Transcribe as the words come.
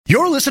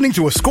You're listening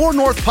to a Score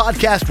North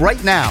podcast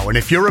right now, and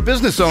if you're a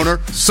business owner,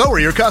 so are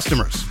your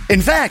customers.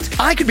 In fact,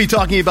 I could be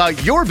talking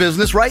about your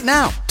business right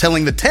now,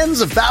 telling the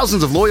tens of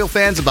thousands of loyal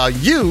fans about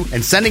you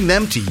and sending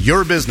them to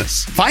your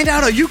business. Find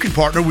out how you can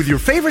partner with your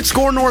favorite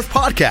Score North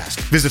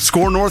podcast. Visit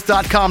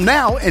scorenorth.com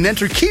now and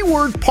enter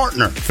keyword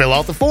partner. Fill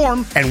out the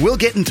form, and we'll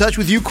get in touch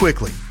with you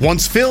quickly.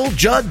 Once Phil,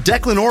 Judd,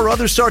 Declan, or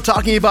others start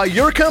talking about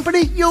your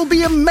company, you'll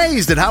be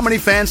amazed at how many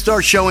fans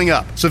start showing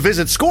up. So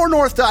visit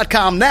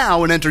scorenorth.com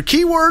now and enter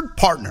keyword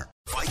partner.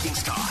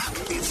 Vikings Talk.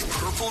 It's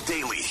Purple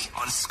Daily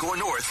on Score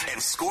North and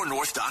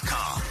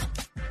scorenorth.com.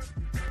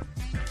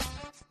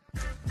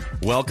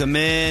 Welcome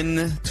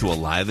in to a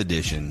live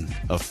edition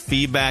of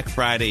Feedback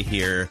Friday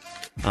here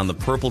on the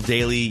Purple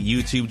Daily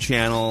YouTube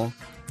channel.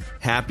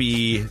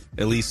 Happy,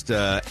 at least,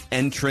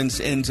 entrance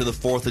into the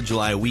 4th of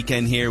July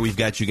weekend here. We've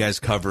got you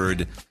guys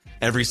covered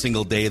every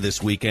single day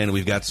this weekend.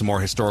 We've got some more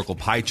historical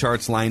pie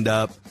charts lined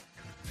up.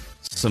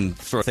 Some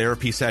sort of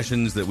therapy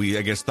sessions that we,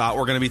 I guess, thought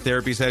were going to be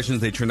therapy sessions.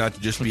 They turned out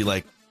to just be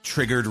like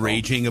triggered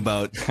raging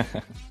about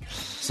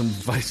some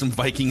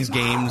Vikings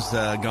games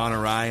gone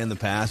awry in the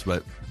past.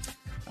 But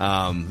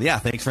yeah,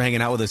 thanks for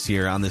hanging out with us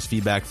here on this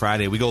Feedback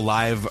Friday. We go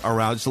live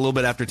around just a little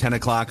bit after 10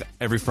 o'clock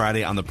every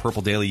Friday on the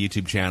Purple Daily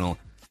YouTube channel,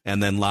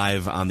 and then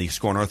live on the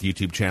Score North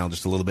YouTube channel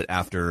just a little bit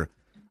after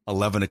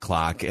 11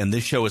 o'clock. And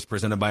this show is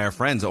presented by our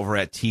friends over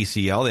at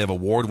TCL. They have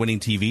award-winning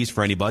TVs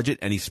for any budget,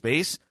 any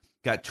space.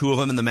 Got 2 of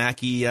them in the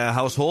Mackey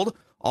household,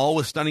 all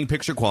with stunning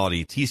picture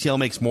quality. TCL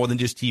makes more than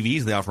just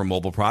TVs. They offer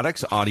mobile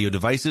products, audio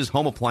devices,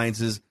 home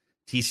appliances.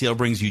 TCL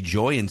brings you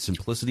joy and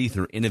simplicity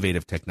through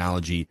innovative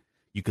technology.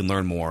 You can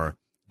learn more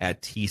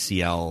at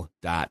TCL.com.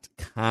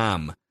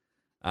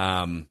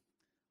 Are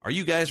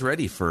you guys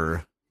ready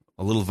for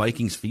a little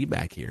Vikings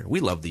feedback here? We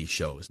love these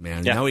shows,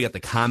 man. Yeah. Now we got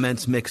the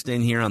comments mixed in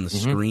here on the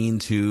screen,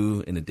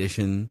 too, in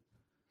addition.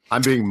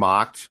 I'm being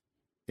mocked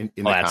in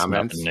the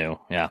comments. Nothing new,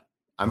 yeah.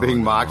 I'm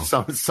being mocked.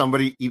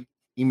 Somebody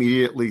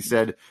immediately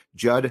said,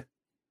 Judd,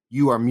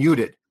 you are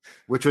muted,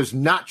 which was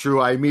not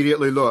true. I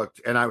immediately looked,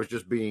 and I was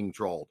just being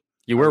trolled.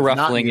 You were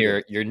ruffling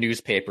your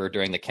newspaper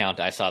during the count.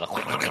 I saw the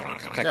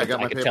I got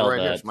my could paper tell right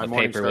here. the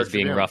paper was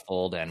being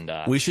ruffled. And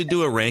we should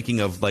do a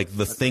ranking of like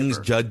the things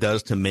paper Judd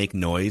does to make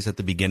noise at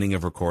the beginning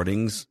of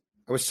recordings.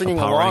 I was singing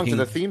along to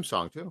the theme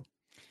song, too.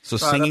 So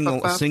singing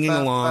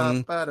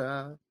along,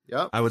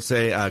 yep. I would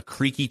say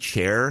creaky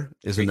chair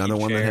is another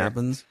one that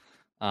happens.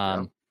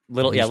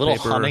 Little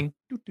humming.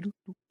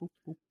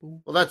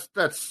 Well,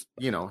 that's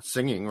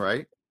singing,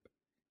 right?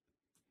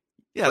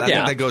 Yeah, I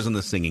think that goes in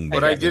the singing.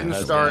 But I didn't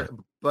start.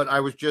 But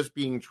I was just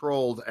being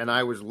trolled, and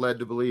I was led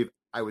to believe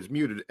I was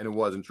muted, and it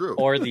wasn't true.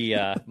 Or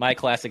the my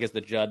classic is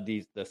the Judd,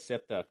 the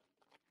sip, the.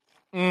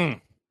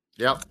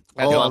 Yep.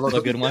 That's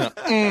a good one.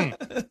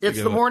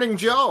 It's the Morning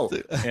Joe.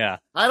 Yeah.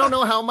 I don't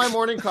know how my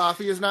morning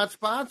coffee is not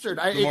sponsored.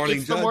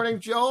 It's the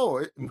Morning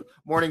Joe.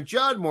 Morning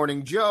Judd,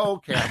 Morning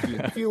Joe,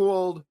 caffeine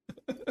fueled.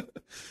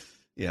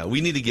 Yeah,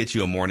 we need to get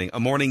you a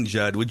morning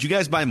Judd. Would you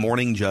guys buy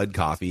Morning Judd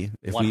coffee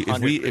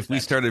if we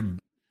started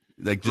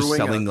like just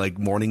selling like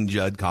Morning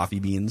Judd coffee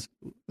beans?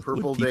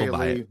 Purple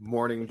Daily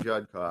Morning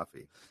Judd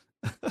coffee.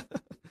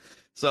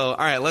 So, all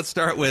right, let's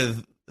start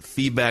with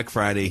Feedback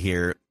Friday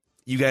here.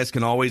 You guys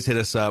can always hit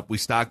us up. We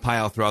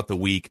stockpile throughout the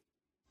week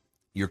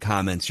your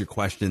comments, your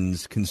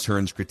questions,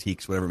 concerns,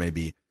 critiques, whatever it may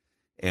be,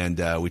 and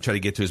we try to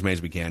get to as many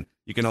as we can.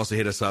 You can also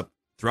hit us up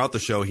throughout the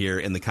show here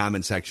in the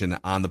comment section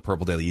on the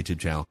Purple Daily YouTube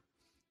channel.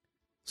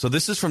 So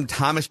this is from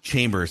Thomas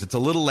Chambers. It's a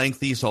little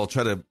lengthy, so I'll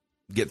try to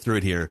get through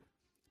it here.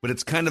 But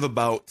it's kind of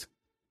about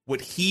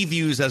what he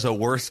views as a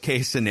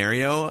worst-case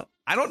scenario.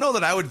 I don't know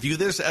that I would view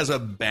this as a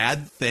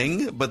bad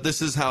thing, but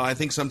this is how I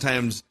think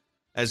sometimes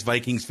as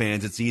Vikings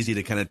fans, it's easy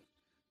to kind of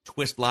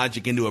twist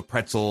logic into a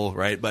pretzel,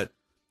 right? But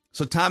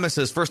so Thomas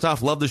says, first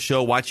off, love the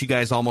show. Watch you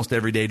guys almost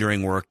every day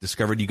during work.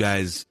 Discovered you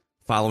guys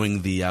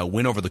following the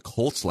win over the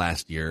Colts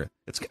last year.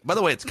 By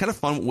the way, it's kind of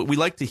fun. We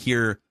like to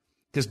hear,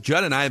 because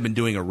Judd and I have been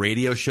doing a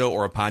radio show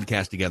or a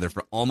podcast together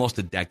for almost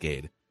a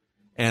decade.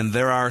 And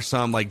there are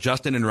some, like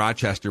Justin in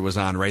Rochester was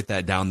on Write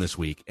That Down this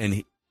week.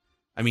 And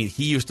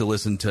he used to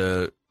listen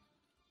to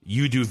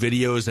you do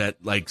videos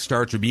at like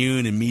Star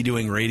Tribune and me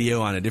doing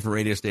radio on a different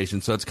radio station.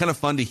 So it's kind of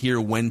fun to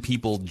hear when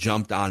people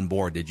jumped on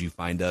board. Did you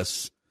find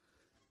us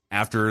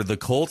after the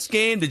Colts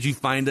game? Did you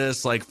find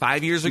us like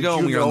 5 years ago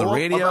when we were on the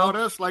radio? About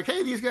us? Like,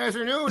 hey, these guys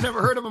are new.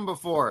 Never heard of them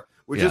before,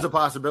 which is a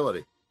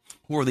possibility.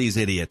 Who are these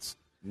idiots?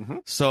 Mm-hmm.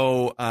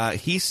 So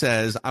he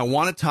says, I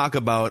want to talk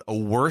about a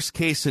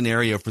worst-case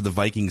scenario for the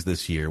Vikings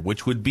this year,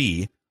 which would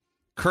be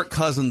Kirk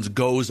Cousins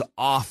goes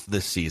off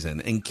this season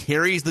and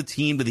carries the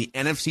team to the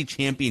NFC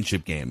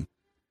Championship game,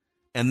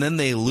 and then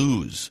they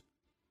lose.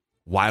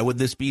 Why would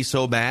this be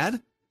so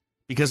bad?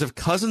 Because if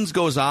Cousins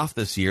goes off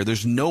this year,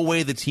 there's no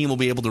way the team will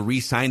be able to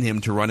re-sign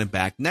him to run it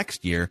back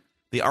next year.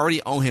 They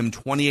already owe him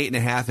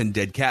 $28.5 in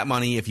dead cap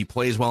money if he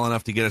plays well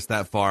enough to get us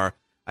that far.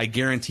 I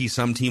guarantee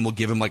some team will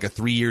give him like a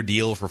 3-year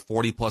deal for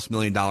 $40+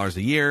 million a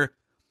year.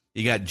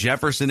 You got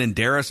Jefferson and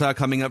Darrisaw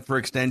coming up for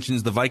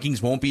extensions. The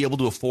Vikings won't be able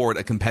to afford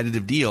a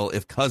competitive deal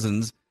if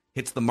Cousins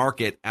hits the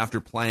market after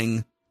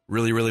playing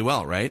really, really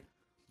well, right?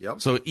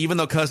 Yep. So even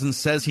though Cousins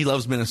says he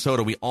loves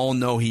Minnesota, we all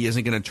know he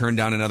isn't going to turn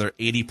down another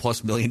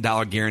 $80+ million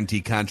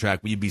guaranteed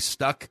contract. We'd be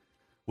stuck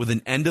with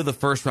an end of the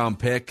first round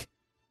pick,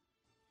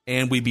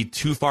 and we'd be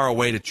too far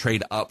away to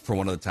trade up for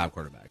one of the top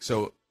quarterbacks.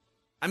 So,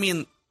 I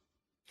mean,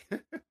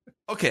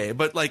 okay,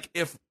 but like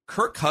if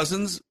Kirk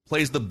Cousins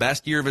plays the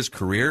best year of his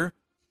career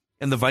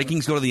and the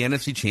Vikings go to the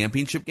NFC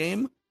Championship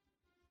game,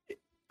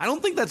 I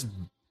don't think that's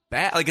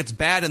bad. Like, it's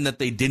bad in that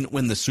they didn't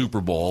win the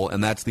Super Bowl,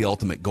 and that's the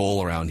ultimate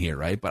goal around here,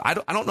 right? But I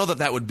don't know that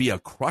that would be a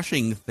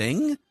crushing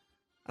thing.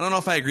 I don't know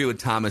if I agree with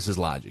Thomas's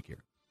logic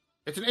here.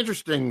 It's an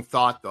interesting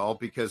thought, though,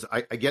 because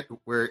I get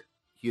where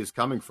he is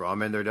coming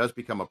from, and there does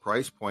become a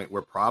price point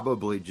where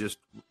probably just,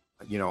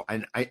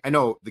 and I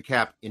know the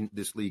cap in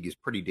this league is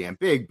pretty damn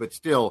big, but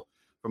still,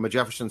 from a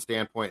Jefferson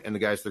standpoint and the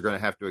guys they're going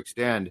to have to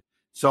extend.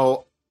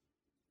 So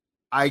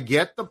I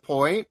get the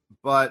point,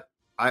 but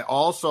I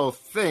also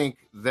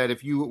think that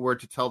if you were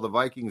to tell the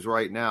Vikings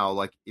right now,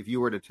 like if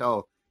you were to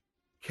tell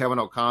Kevin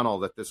O'Connell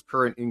that this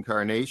current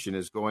incarnation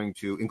is going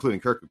to, including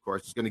Kirk, of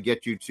course, is going to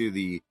get you to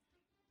the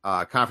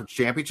conference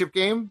championship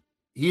game,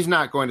 he's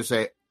not going to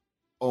say,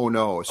 "Oh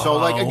no!"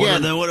 So,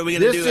 again, then what are we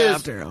going to do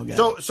after?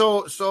 Okay.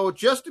 So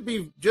just to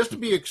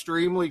be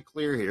extremely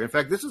clear here. In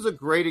fact, this is a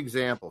great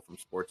example from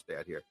Sports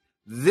Dad here.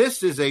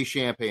 This is a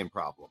champagne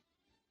problem.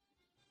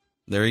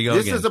 There you go.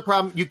 This is a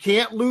problem. You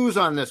can't lose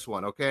on this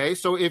one, okay?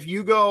 So if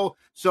you go,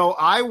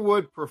 I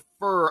would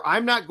prefer,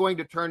 I'm not going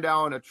to turn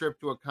down a trip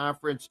to a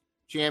conference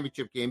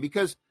championship game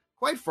because,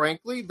 quite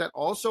frankly, that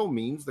also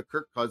means that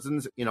Kirk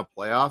Cousins in a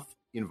playoff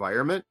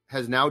environment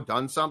has now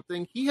done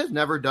something he has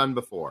never done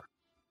before.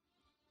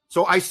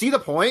 So I see the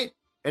point,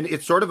 and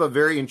it's sort of a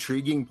very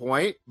intriguing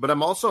point, but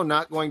I'm also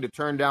not going to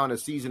turn down a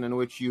season in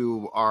which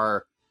you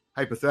are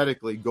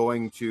hypothetically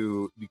going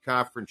to the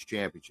conference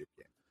championship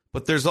game.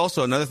 But there's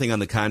also another thing on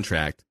the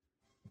contract.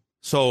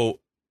 So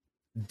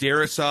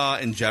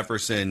Darisaw and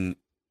Jefferson,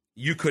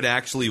 you could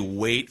actually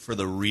wait for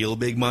the real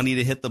big money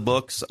to hit the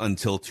books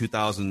until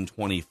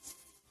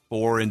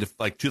 2024 into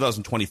like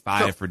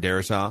 2025 for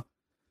Darisaw.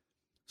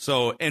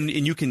 So and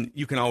you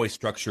can always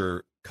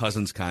structure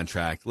Cousins'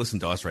 contract. Listen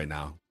to us right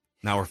now.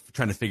 Now we're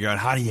trying to figure out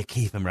how do you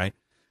keep him, right?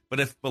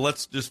 But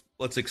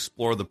let's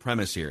explore the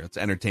premise here. Let's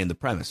entertain the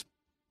premise.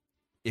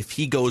 If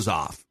he goes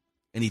off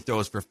and he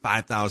throws for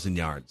 5,000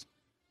 yards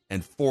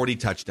and 40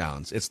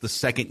 touchdowns, it's the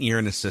second year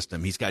in the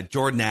system. He's got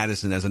Jordan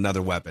Addison as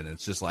another weapon.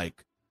 It's just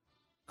like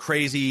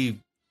crazy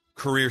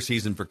career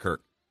season for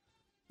Kirk.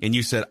 And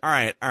you said, all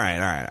right.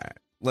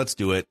 Let's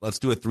do it. Let's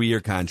do a 3-year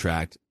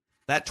contract.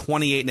 That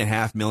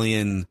 $28.5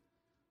 million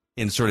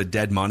in sort of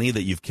dead money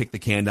that you've kicked the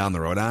can down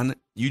the road on,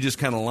 you just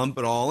kind of lump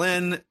it all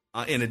in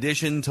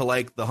addition to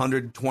like the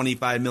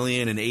 $125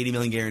 million and $80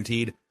 million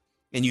guaranteed,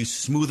 and you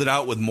smooth it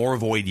out with more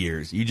void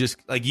years.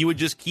 You would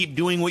just keep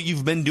doing what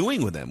you've been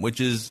doing with him,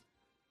 which is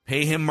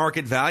pay him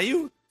market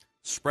value,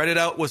 spread it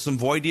out with some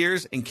void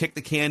years, and kick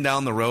the can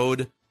down the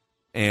road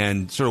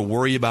and sort of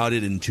worry about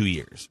it in 2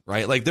 years,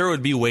 right? Like there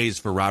would be ways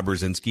for Rob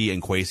Brzezinski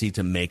and Kwesi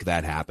to make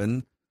that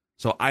happen.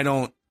 So I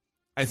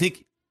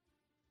think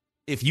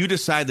if you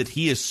decide that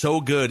he is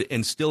so good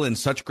and still in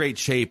such great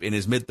shape in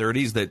his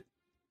mid-30s that,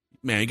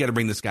 man, you got to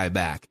bring this guy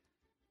back,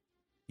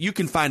 you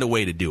can find a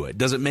way to do it.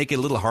 Does it make it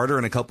a little harder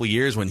in a couple of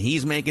years when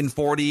he's making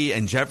 40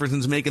 and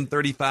Jefferson's making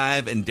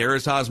 35 and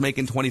Darisaw's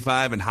making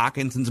 25 and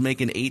Hawkinson's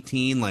making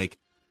 18? Like,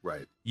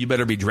 right. You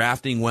better be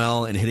drafting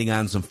well and hitting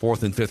on some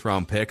 4th and 5th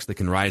round picks that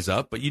can rise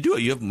up. But you do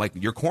it. You have like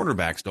your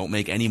cornerbacks don't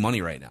make any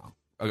money right now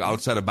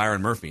outside of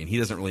Byron Murphy, and he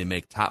doesn't really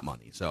make top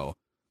money. So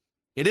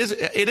it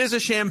is a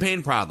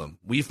champagne problem.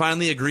 We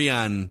finally agree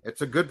on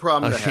it's a good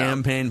problem. A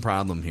champagne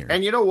problem here.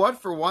 And you know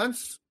what? For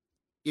once,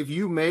 if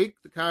you make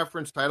the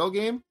conference title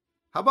game,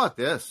 how about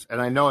this?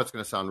 And I know it's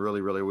going to sound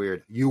really, really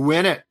weird. You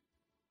win it.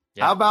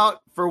 Yeah. How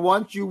about for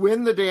once you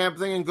win the damn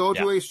thing and go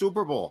to a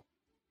Super Bowl?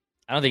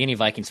 I don't think any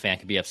Vikings fan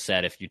could be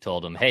upset if you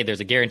told them, hey, there's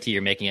a guarantee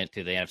you're making it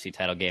to the NFC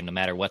title game no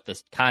matter what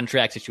the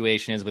contract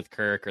situation is with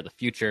Kirk or the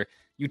future.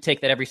 You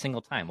take that every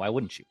single time. Why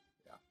wouldn't you?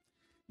 Yeah.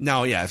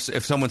 No, yeah.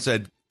 If someone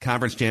said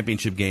conference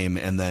championship game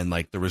and then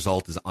like the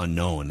result is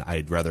unknown,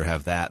 I'd rather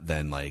have that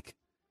than like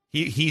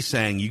he's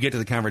saying you get to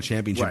the conference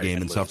championship game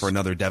and suffer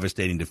another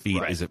devastating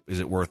defeat. Right. Is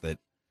it worth it?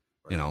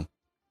 Right. You know,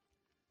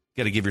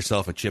 got to give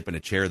yourself a chip and a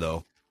chair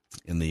though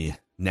in the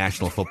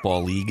National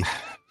Football League.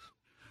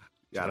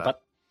 Yeah.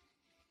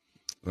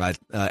 Right.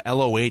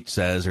 LOH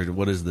says, or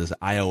what is this?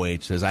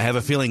 IOH says, I have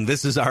a feeling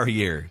this is our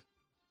year.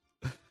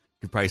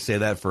 Could probably say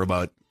that for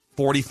about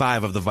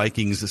 45 of the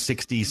Vikings'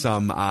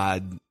 60-some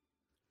odd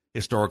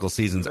historical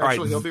seasons. Actually,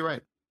 all right. He'll be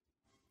right.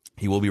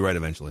 He will be right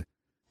eventually.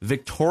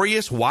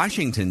 Victorious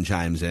Washington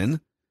chimes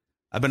in.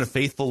 I've been a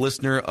faithful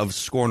listener of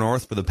Score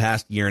North for the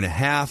past year and a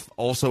half.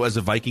 Also, as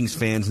a Vikings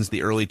fan since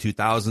the early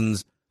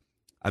 2000s,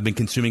 I've been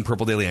consuming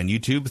Purple Daily on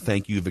YouTube.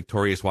 Thank you,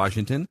 Victorious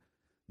Washington.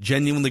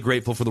 Genuinely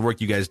grateful for the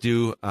work you guys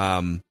do.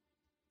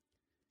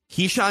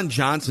 Keyshawn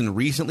Johnson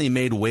recently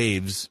made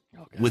waves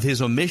with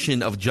his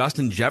omission of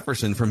Justin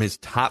Jefferson from his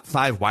top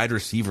 5 wide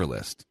receiver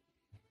list.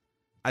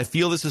 I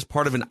feel this is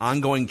part of an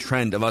ongoing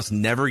trend of us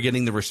never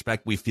getting the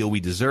respect we feel we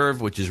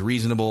deserve, which is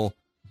reasonable.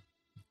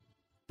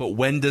 But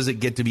when does it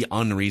get to be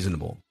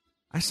unreasonable?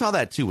 I saw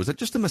that too. Was it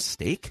just a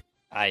mistake?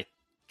 I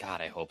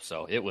hope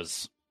so. It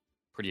was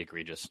pretty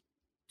egregious.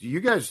 Do you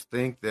guys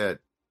think that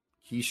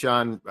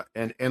Keyshawn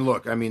and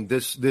look, I mean,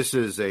 this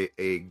is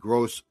a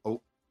gross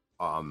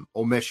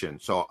omission,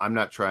 so I'm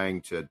not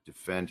trying to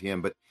defend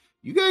him, but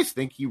you guys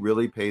think he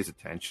really pays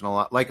attention a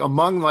lot? Like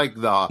among like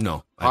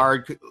the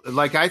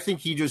I think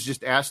he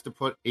just asked to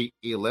put a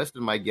list,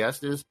 and my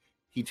guess is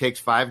he takes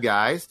 5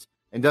 guys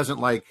and doesn't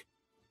like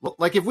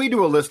if we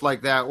do a list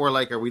like that, or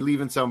like, are we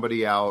leaving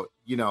somebody out?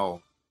 You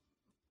know,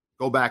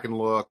 go back and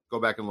look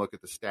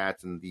at the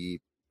stats and the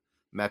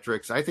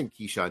metrics. I think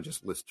Keyshawn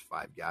just lists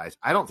 5 guys.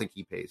 I don't think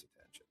he pays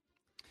attention.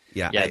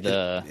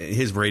 Yeah.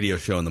 His radio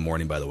show in the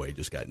morning, by the way,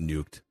 just got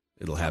nuked.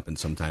 It'll happen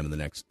sometime in the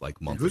next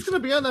month. Who's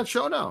going to be on that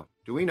show now?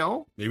 Do we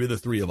know? Maybe the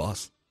 3 of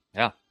us.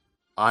 Yeah.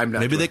 I'm not.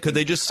 Maybe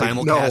they just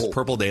simulcast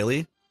Purple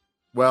Daily.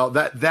 Well,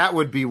 that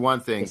would be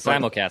one thing.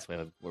 Simulcast.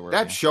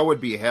 That show would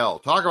be hell.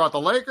 Talk about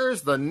the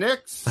Lakers, the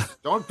Knicks.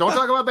 Don't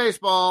talk about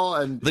baseball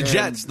and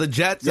Jets, and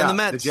the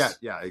Mets. The Jets,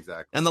 yeah,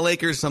 exactly. And the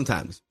Lakers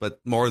sometimes, but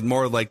more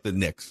like the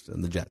Knicks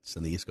and the Jets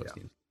and the East Coast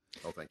teams.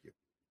 Oh, thank you.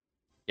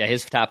 Yeah,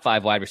 his top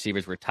 5 wide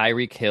receivers were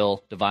Tyreek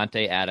Hill,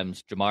 Devontae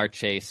Adams, Jamar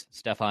Chase,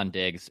 Stephon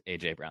Diggs,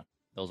 A.J. Brown.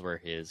 Those were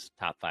his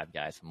top 5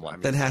 guys from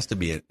one. That has to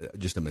be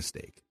just a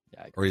mistake.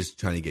 Yeah, or he's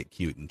trying to get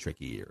cute and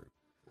tricky or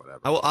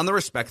whatever. On the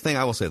respect thing,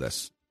 I will say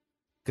this,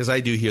 because I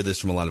do hear this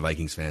from a lot of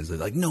Vikings fans. They're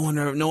like, no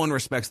one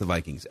respects the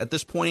Vikings. At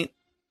this point,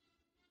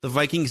 the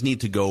Vikings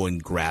need to go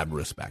and grab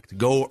respect.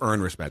 Go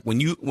earn respect. When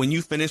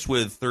you finish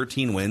with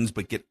 13 wins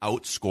but get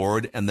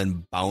outscored and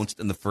then bounced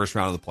in the first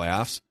round of the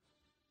playoffs,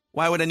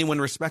 why would anyone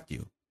respect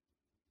you?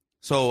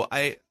 So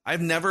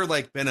I've never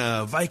been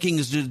a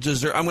Vikings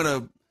deserve. I'm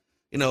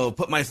gonna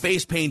put my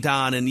face paint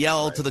on and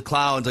yell to the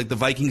clouds like the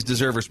Vikings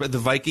deserve respect. The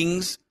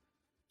Vikings,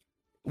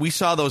 we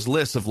saw those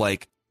lists of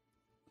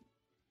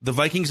the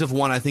Vikings have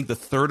won, I think, the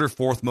 3rd or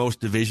 4th most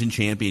division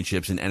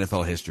championships in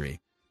NFL history.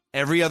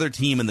 Every other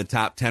team in the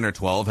top 10 or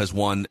 12 has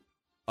won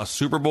a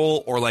Super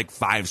Bowl or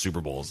 5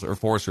 Super Bowls or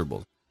 4 Super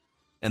Bowls,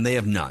 and they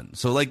have none.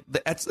 So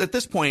at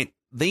this point,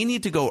 they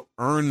need to go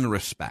earn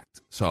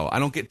respect. So I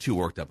don't get too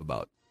worked up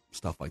about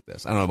stuff like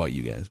this. I don't know about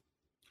you guys.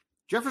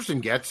 Jefferson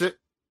gets it.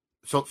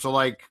 So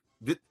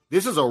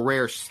this is a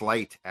rare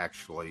slight,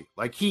 actually.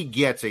 He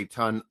gets a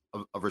ton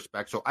of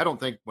respect. So I don't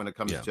think when it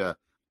comes to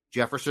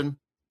Jefferson,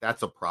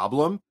 that's a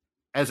problem.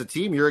 As a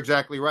team, you're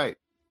exactly right.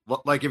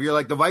 If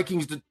you're the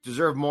Vikings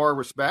deserve more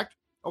respect,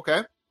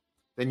 okay,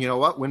 then you know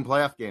what? Win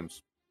playoff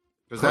games.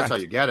 Because that's how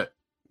you get it.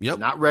 Yep.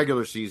 Not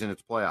regular season,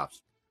 it's playoffs.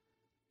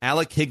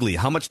 Alec Higley,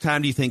 how much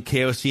time do you think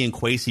KOC and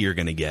Kwesi are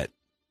going to get?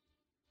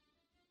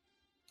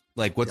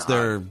 What's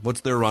their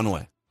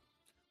runway?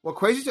 Well,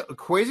 Kwesi's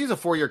a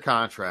 4-year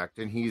contract,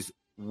 and he's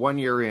 1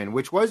 year in,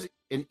 which was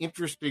an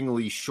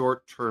interestingly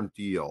short-term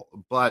deal.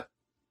 But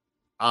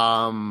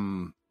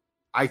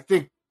I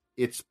think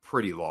it's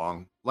pretty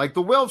long. The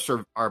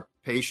Wilfs are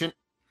patient.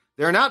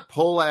 They're not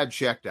Pollad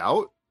checked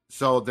out,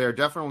 so they're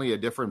definitely a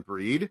different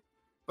breed,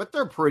 but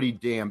they're pretty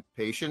damn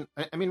patient.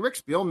 I mean, Rick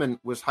Spielman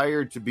was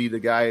hired to be the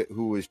guy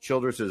who was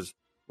Childress's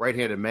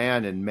right-handed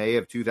man in May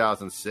of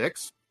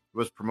 2006,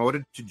 was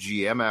promoted to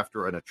GM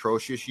after an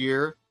atrocious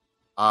year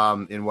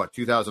in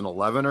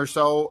 2011 or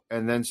so,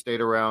 and then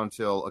stayed around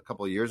till a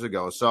couple of years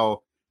ago.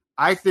 So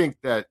I think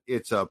that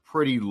it's a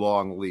pretty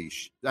long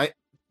leash.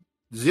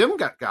 Zim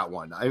got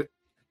one.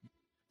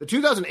 The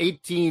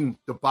 2018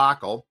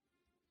 debacle,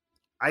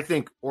 I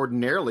think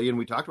ordinarily, and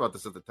we talked about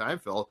this at the time,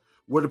 Phil,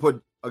 would have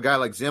put a guy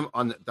like Zim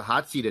on the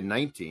hot seat in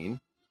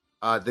 19.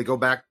 They go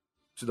back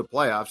to the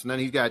playoffs, and then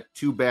he's got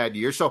 2 bad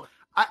years. So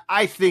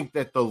I think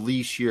that the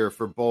leash here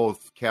for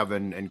both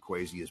Kevin and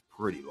Kwesi is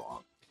pretty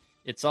long.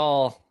 It's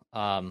all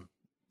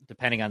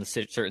depending on the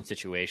certain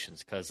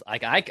situations, because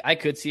I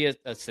could see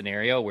a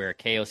scenario where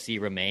KOC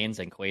remains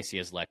and Kwesi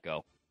is let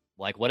go.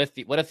 What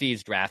if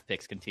these draft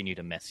picks continue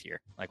to miss here?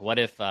 What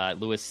if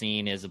Lewis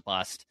Cine is a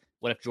bust?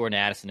 What if Jordan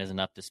Addison isn't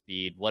up to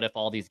speed? What if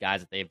all these guys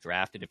that they've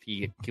drafted, if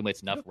he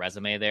accumulates enough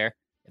resume there,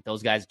 if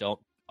those guys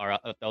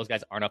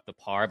aren't up to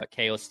par, but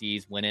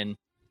KOC's winning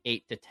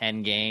 8 to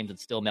 10 games and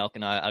still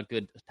milking a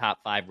good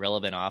top 5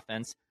 relevant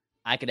offense,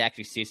 I could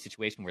actually see a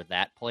situation where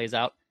that plays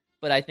out.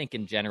 But I think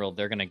in general,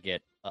 they're going to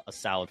get a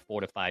solid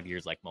 4 to 5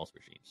 years like most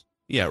regimes.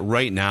 Yeah,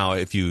 right now,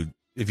 if you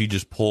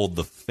just polled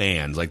the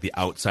fans, the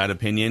outside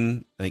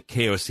opinion, I think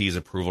KOC's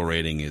approval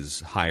rating is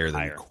higher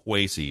than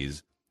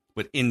Kwesi's.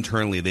 But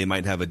internally, they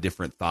might have a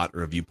different thought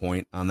or a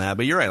viewpoint on that.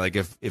 But you're right.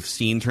 If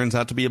Cine turns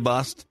out to be a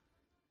bust,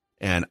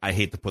 and I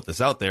hate to put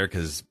this out there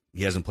because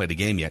he hasn't played a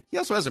game yet. He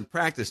also hasn't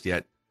practiced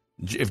yet.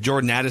 If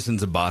Jordan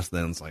Addison's a bust,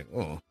 then it's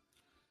oh,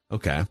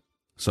 okay.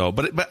 So,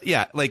 but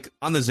yeah,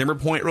 on the Zimmer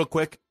point real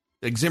quick,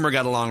 Zimmer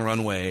got a long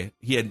runway.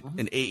 He had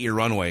an 8-year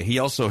runway. He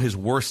also, his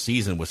worst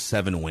season was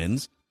 7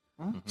 wins.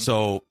 Mm-hmm.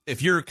 So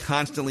if you're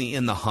constantly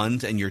in the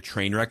hunt and your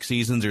train wreck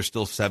seasons are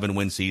still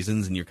 7-win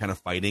seasons and you're kind of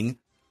fighting,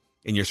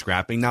 and you're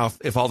scrapping. Now,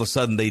 if all of a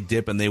sudden they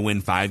dip and they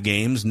win 5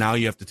 games, now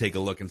you have to take a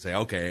look and say,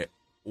 okay,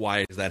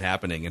 why is that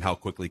happening, and how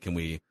quickly can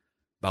we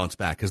bounce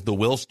back? Because the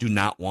Wilfs do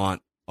not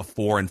want a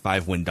 4 and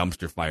 5 win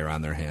dumpster fire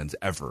on their hands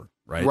ever,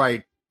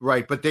 right?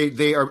 Right. But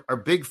they are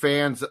big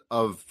fans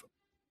of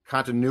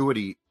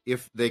continuity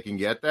if they can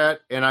get that.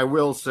 And I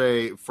will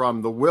say,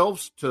 from the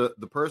Wilfs to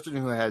the person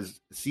who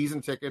has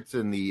season tickets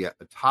in the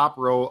top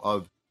row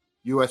of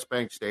U.S.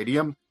 Bank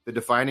Stadium, the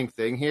defining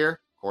thing here,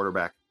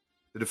 quarterback.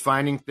 The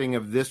defining thing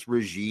of this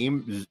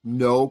regime, is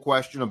no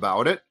question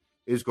about it,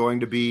 is going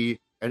to be,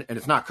 and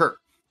it's not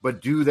Kirk,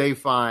 but do they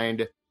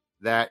find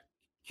that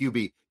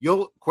QB?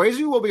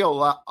 Kwesi will be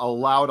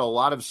allowed a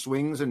lot of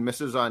swings and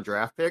misses on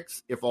draft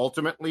picks if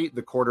ultimately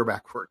the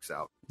quarterback works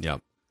out.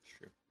 Yep.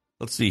 Sure.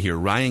 Let's see here.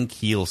 Ryan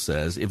Keel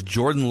says, if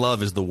Jordan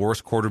Love is the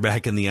worst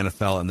quarterback in the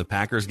NFL and the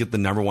Packers get the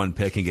number 1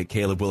 pick and get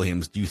Caleb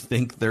Williams, do you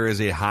think there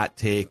is a hot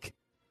take?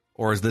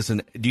 Or is this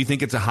do you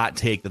think it's a hot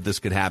take that this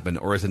could happen,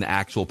 or is it an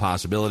actual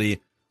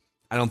possibility?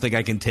 I don't think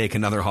I can take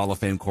another Hall of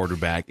Fame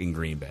quarterback in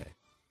Green Bay.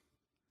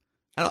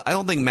 I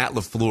don't think Matt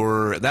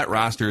LaFleur, that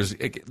roster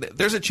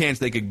there's a chance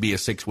they could be a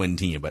 6-win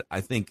team, but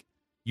I think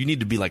you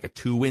need to be like a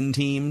 2-win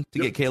team to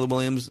get Caleb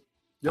Williams.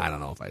 Yep. I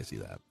don't know if I see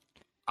that.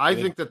 I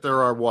think that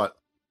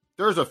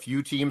there's a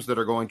few teams that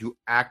are going to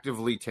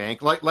actively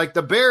tank. Like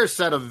the Bears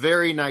set a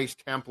very nice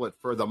template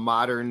for the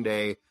modern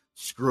day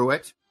screw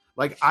it.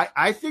 Like,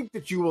 I think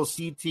that you will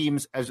see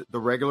teams as the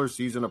regular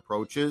season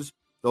approaches,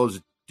 those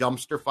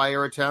dumpster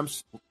fire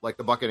attempts like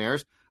the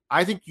Buccaneers.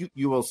 I think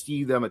you will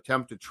see them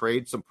attempt to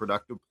trade some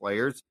productive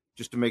players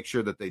just to make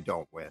sure that they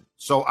don't win.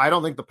 So I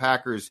don't think the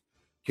Packers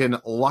can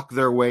luck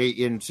their way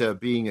into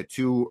being a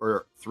 2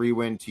 or 3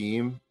 win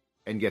team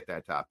and get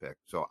that top pick.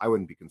 So I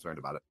wouldn't be concerned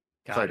about it.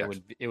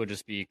 God, it would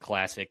just be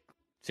classic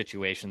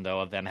situation, though,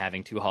 of them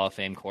having 2 Hall of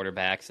Fame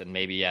quarterbacks, and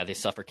maybe they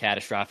suffer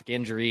catastrophic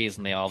injuries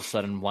and they all of a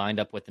sudden wind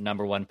up with the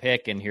number 1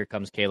 pick, and here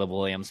comes Caleb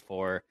Williams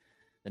for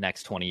the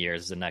next 20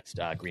 years, the next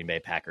Green Bay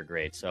Packer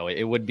great. So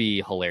it would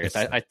be hilarious.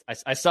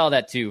 I saw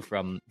that too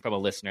from a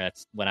listener.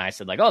 That's when I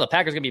said, like, oh, the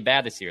Packers gonna be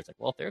bad this year. It's like,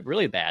 well, if they're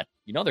really bad,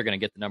 they're gonna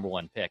get the number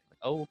 1 pick. Like,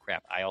 oh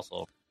crap, I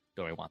also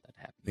don't really want that to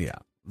happen. Yeah,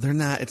 they're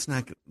not. It's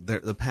not.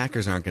 The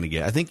Packers aren't going to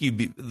get. I think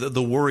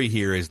the worry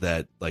here is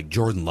that, like,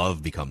 Jordan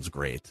Love becomes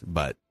great,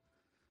 but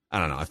I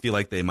don't know. I feel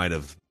like they might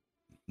have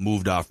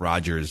moved off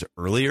Rodgers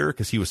earlier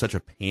because he was such a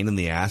pain in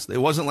the ass. It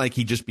wasn't like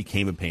he just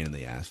became a pain in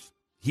the ass.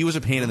 He was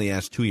a pain in the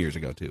ass 2 years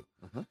ago, too.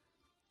 All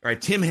right,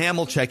 Tim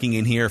Hamill checking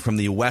in here from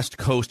the West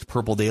Coast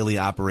Purple Daily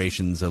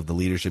operations of the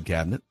Leadership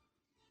Cabinet.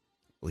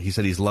 Well, he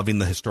said he's loving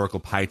the historical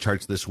pie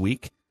charts this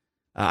week.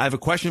 I have a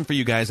question for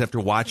you guys after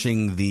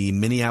watching the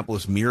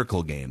Minneapolis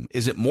Miracle game.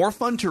 Is it more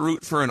fun to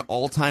root for an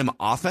all-time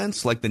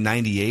offense like the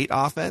 98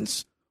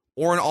 offense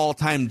or an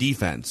all-time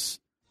defense?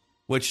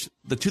 Which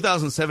the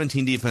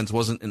 2017 defense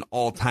wasn't an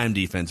all-time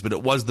defense, but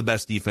it was the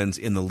best defense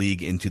in the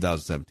league in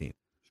 2017.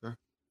 Sure.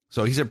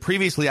 So he said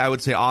previously I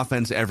would say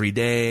offense every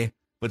day,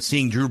 but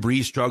seeing Drew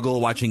Brees struggle,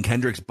 watching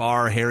Kendricks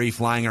Barr, Harry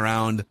flying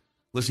around,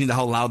 listening to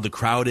how loud the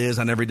crowd is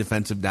on every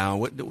defensive down.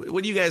 What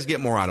do you guys get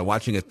more out of,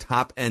 watching a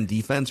top-end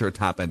defense or a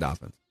top-end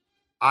offense?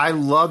 I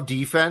love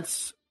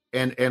defense,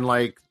 and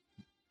like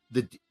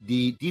the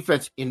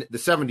defense in the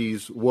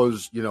 70s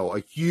was, a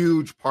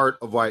huge part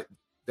of why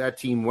that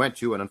team went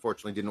to and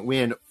unfortunately didn't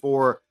win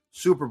 4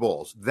 Super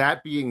Bowls.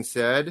 That being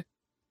said,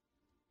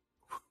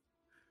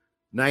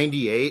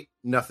 98,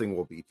 nothing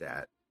will beat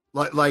that.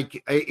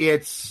 Like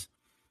it's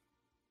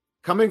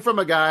coming from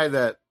a guy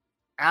that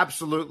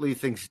absolutely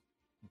thinks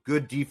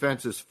good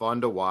defense is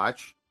fun to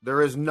watch.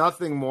 There is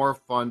nothing more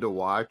fun to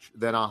watch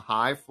than a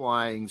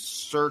high-flying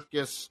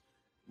circus,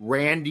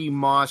 Randy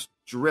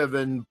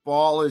Moss-driven,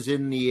 ball is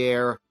in the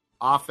air,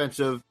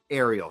 offensive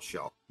aerial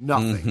show.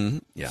 Nothing. Mm-hmm.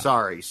 Yeah.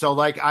 Sorry. So,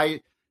 like,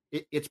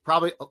 it's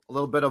probably a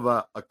little bit of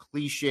a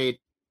cliched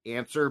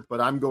answer,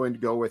 but I'm going to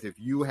go with, if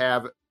you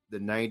have the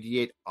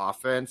 98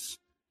 offense,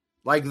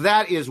 like,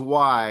 that is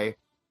why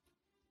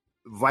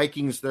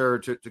Vikings there,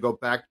 to go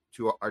back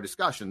to our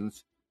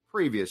discussions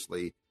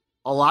previously,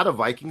 a lot of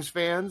Vikings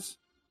fans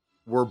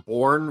were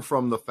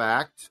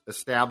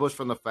established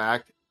from the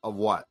fact of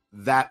what?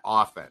 That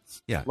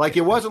offense. Yeah. Like,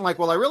 it wasn't like,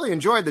 well, I really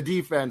enjoyed the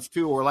defense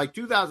too, or like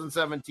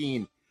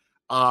 2017.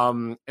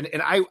 And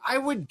I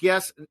would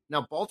guess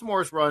now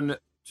Baltimore's run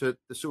to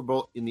the Super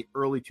Bowl in the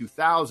early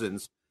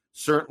 2000s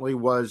certainly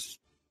was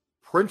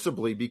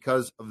principally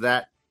because of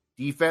that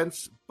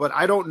defense, but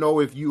I don't know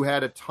if you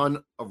had a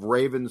ton of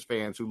Ravens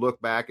fans who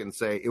look back and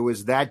say it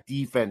was that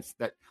defense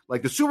that,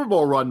 like, the Super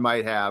Bowl run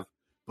might have,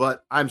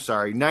 but I'm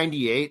sorry,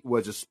 98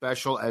 was as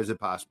special as it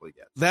possibly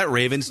gets. That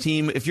Ravens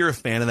team, if you're a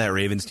fan of that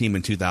Ravens team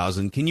in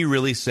 2000, can you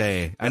really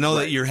say, I know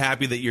that you're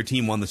happy that your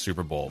team won the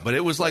Super Bowl, but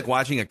it was like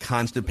watching a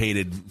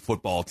constipated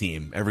football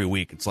team every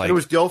week. It's like, it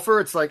was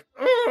Dilfer. It's like,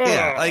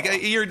 yeah, like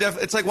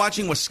it's like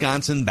watching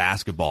Wisconsin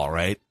basketball,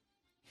 right?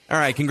 All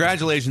right,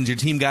 congratulations, your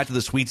team got to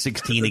the Sweet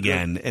 16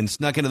 again and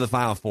snuck into the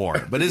Final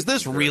Four. But is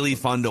this really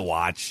fun to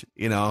watch?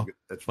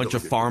 That's bunch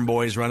of farm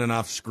boys running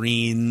off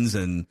screens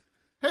and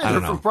Hey,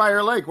 they're from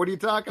Prior Lake. What are you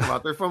talking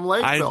about? They're from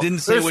Lakeville. I didn't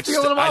say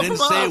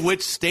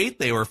which state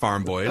they were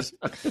farm boys.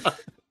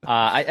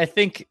 I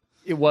think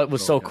what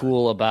was so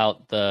cool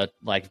about the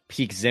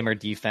peak Zimmer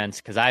defense,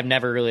 because I've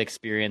never really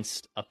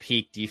experienced a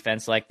peak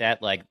defense like that.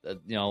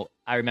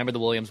 I remember the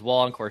Williams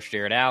Wall, and of course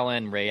Jared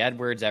Allen, Ray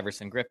Edwards,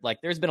 Everson Griff.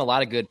 There's been a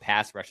lot of good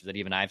pass rushes that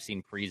even I've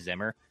seen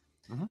pre-Zimmer.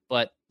 Mm-hmm.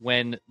 But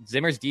when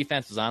Zimmer's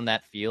defense was on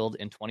that field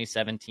in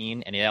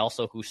 2017, and he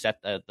also who set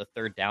the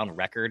third down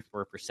record for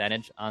a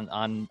percentage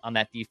on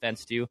that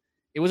defense too,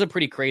 it was a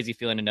pretty crazy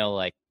feeling to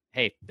know,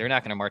 hey, they're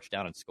not going to march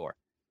down and score.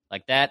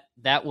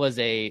 That was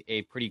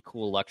a pretty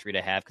cool luxury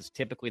to have, because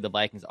typically the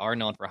Vikings are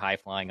known for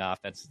high-flying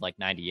offenses like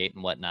 98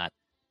 and whatnot.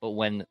 But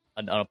when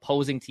an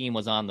opposing team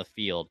was on the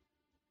field,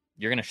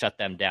 you're going to shut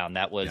them down.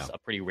 That was a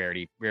pretty rare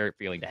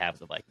feeling to have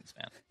as a Vikings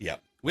fan. Yeah.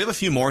 We have a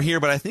few more here,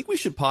 but I think we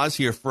should pause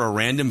here for a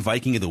random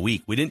Viking of the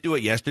week. We didn't do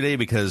it yesterday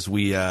because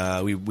we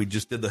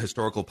just did the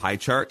historical pie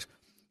chart.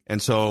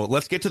 And so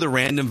let's get to the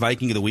random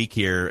Viking of the week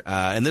here.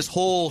 And this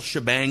whole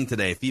shebang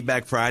today,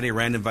 Feedback Friday,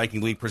 random Viking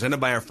of the week, presented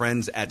by our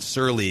friends at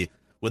Surly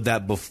with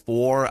that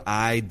Before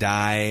I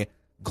Die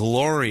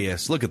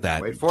glorious. Look at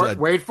that. Wait for it.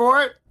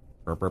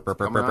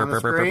 Coming on the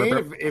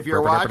screen. If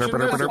you're watching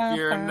this, if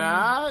you're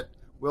not,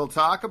 we'll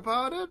talk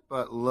about it.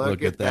 But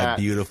look at that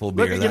beautiful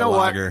beer, that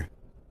lager.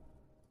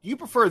 Do you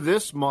prefer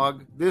this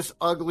mug, this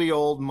ugly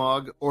old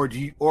mug, or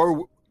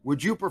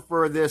would you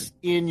prefer this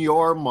in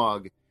your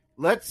mug?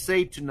 Let's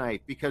say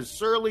tonight, because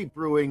Surly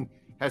Brewing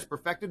has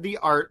perfected the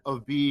art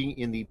of being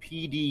in the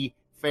PD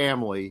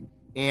family.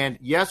 And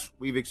yes,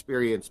 we've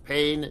experienced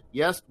pain.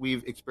 Yes,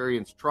 we've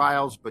experienced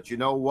trials. But you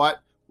know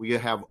what? We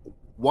have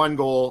one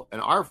goal, and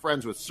our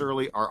friends with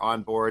Surly are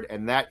on board,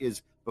 and that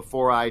is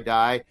Before I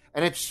Die.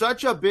 And it's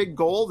such a big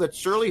goal that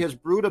Surly has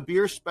brewed a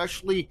beer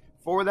specially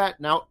for that,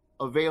 now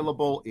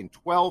available in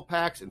 12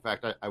 packs. In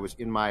fact, I was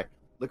in my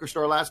liquor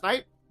store last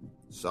night,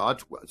 saw a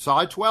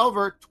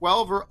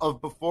 12er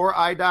of Before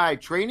I Die.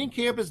 Training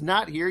camp is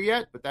not here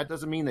yet, but that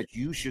doesn't mean that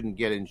you shouldn't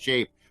get in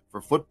shape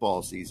for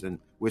football season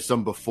with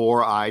some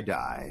Before I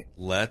Die.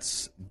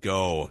 Let's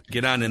go.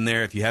 Get on in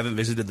there. If you haven't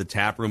visited the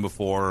tap room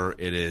before,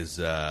 it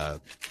is, I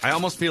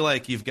almost feel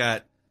like you've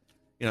got,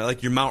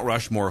 like your Mount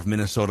Rushmore of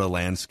Minnesota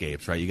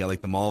landscapes, right? You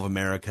got the Mall of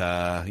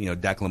America,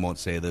 Declan won't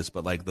say this,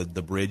 but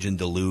the bridge in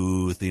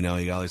Duluth, you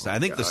got all this. I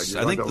think the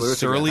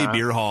Surly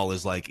Beer Hall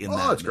is in that.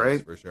 Oh, that's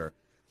great. For sure.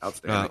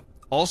 Outstanding.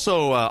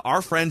 Also,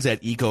 our friends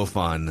at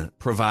EcoFun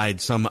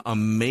provide some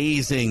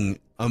amazing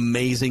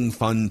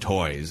fun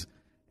toys.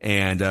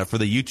 And for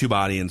the YouTube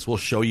audience, we'll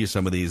show you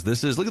some of these.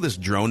 Look at this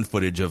drone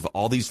footage of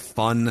all these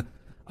fun,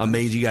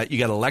 amazing. You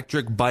got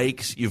electric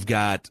bikes. You've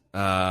got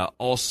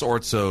all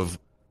sorts of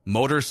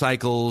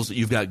motorcycles.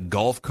 You've got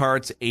golf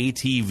carts,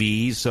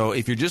 ATVs. So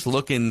if you're just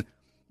looking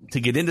to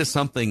get into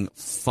something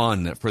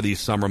fun for these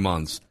summer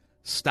months,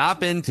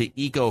 stop into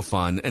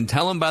EcoFun and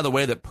tell them, by the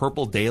way, that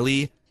Purple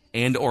Daily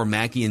and or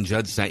Mackie and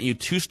Judd sent you.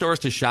 2 stores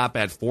to shop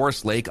at: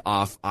 Forest Lake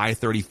off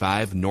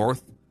I-35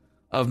 north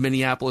of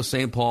Minneapolis,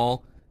 St.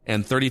 Paul,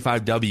 and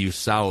 35W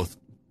south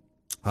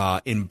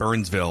in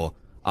Burnsville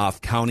off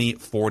County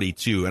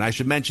 42. And I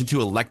should mention,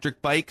 too,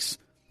 electric bikes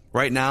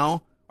right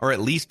now are at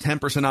least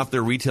 10% off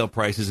their retail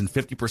prices and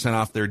 50%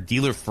 off their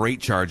dealer freight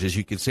charges.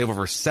 You can save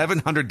over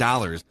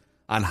 $700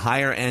 on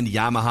higher-end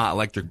Yamaha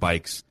electric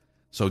bikes.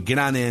 So get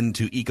on in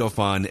to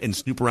EcoFun and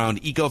snoop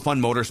around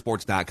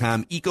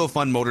ecofunmotorsports.com,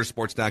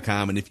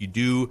 ecofunmotorsports.com. And if you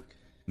do,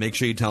 make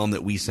sure you tell them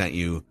that we sent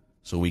you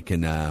so we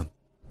can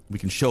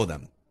show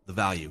them the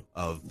value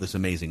of this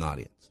amazing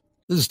audience.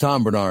 This is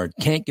Tom Bernard.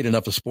 Can't get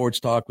enough of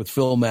sports talk with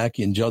Phil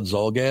Mackey and Judd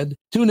Zolgad?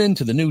 Tune in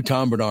to the new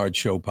Tom Bernard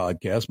Show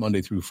podcast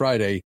Monday through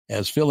Friday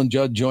as Phil and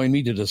Judd join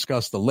me to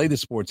discuss the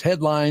latest sports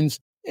headlines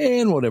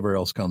and whatever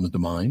else comes to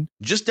mind.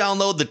 Just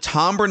download the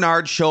Tom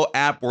Bernard Show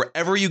app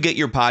wherever you get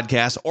your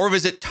podcasts, or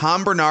visit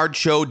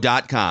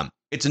tombernardshow.com.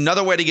 It's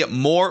another way to get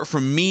more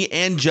from me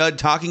and Judd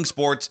talking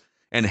sports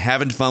and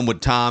having fun with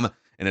Tom,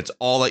 and it's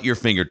all at your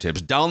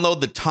fingertips. Download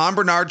the Tom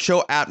Bernard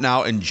Show app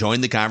now and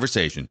join the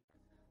conversation.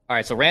 All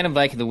right, so random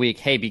Viking of the week.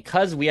 Hey,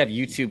 because we have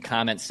YouTube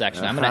comment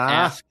section, I'm going to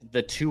ask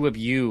the two of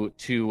you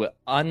to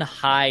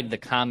unhide the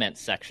comment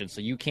section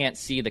so you can't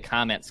see the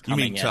comments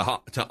coming in. To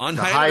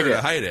unhide it or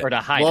to hide it? Or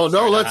to hide well, it.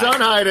 no, let's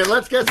unhide it.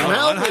 Let's get some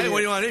help. What do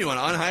you want to do? You want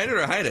to unhide it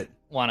or hide it?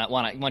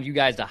 Want you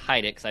guys to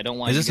hide it because I don't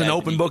want. Is this an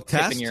open book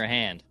test? In your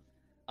hand.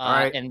 All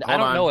right, and I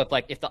don't know if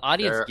the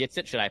audience gets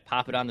it. Should I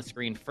pop it on the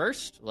screen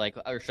first,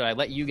 or should I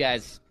let you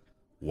guys?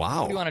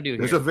 Wow. What do you want to do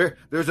here?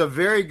 There's a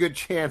very good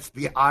chance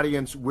the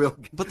audience will.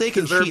 But they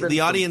can cheat. The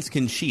audience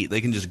can cheat. They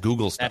can just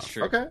Google stuff. That's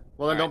true. Okay.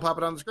 Well, then don't pop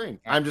it on the screen.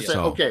 All I'm just saying.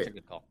 Okay. That's a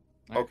good call.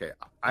 Okay.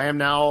 I am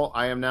now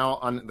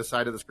on the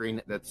side of the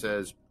screen that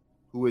says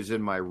who is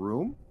in my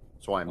room,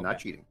 so I'm not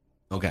cheating.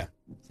 Okay.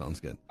 Sounds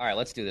good. All right.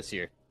 Let's do this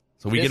here.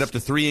 So we get up to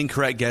 3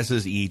 incorrect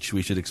guesses each.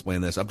 We should explain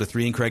this. Up to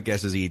 3 incorrect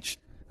guesses each.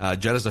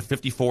 Judd has a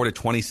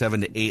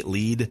 54-27-8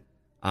 lead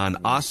on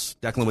us.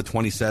 Declan with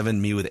 27,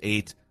 me with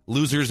 8.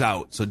 Losers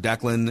out. So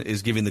Declan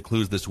is giving the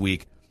clues this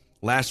week.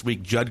 Last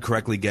week, Judd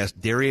correctly guessed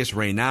Darius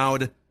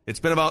Raynaud It's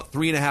been about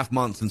 3.5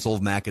 months since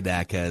old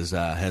Macadac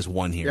has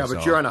won here. Yeah,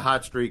 but you're on a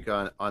hot streak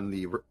on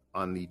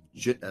the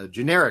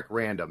generic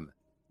random.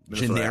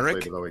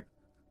 Generic?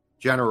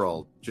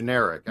 General,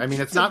 generic. I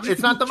mean, it's not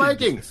the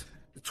Vikings.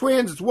 The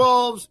Twins, it's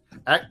Wolves.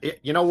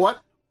 You know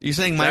what? You're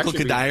saying Michael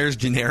Kadyr's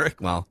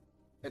generic? Well,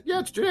 yeah,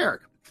 it's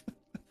generic.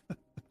 All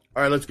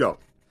right, let's go. All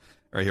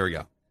right, here we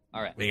go.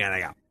 All right. We gotta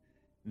go.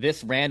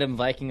 This random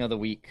Viking of the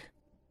week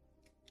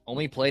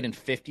only played in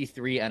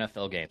 53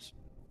 NFL games.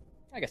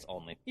 I guess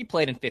only. He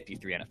played in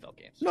 53 NFL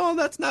games. No,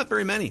 that's not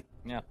very many.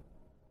 Yeah.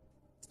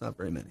 It's not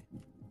very many.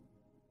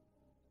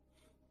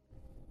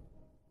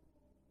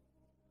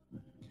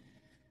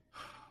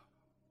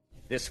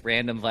 This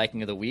random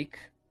Viking of the week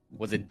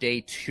was a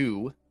day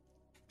 2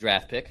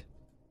 draft pick.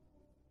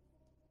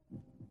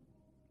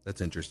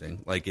 That's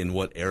interesting. Like in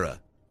what era?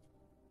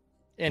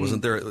 And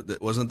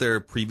Wasn't there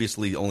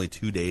previously only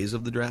 2 days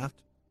of the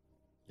draft?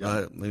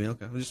 Yeah. Maybe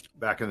okay.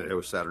 Back in it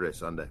was Saturday,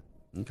 Sunday.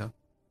 Okay.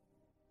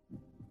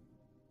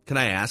 Can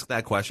I ask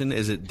that question?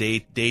 Is it day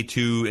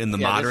 2 in the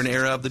modern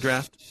era of the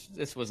draft?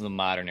 This was the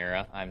modern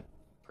era, I'm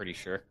pretty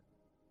sure.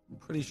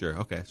 Pretty sure.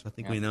 Okay, so I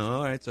think we know.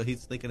 All right, so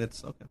he's thinking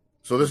it's okay.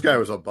 So this guy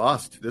was a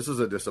bust. This is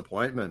a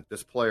disappointment.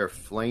 This player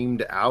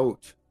flamed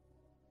out.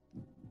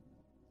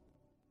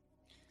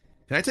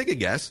 Can I take a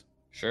guess?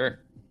 Sure.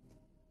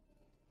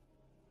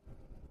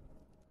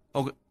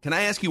 Oh, can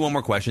I ask you one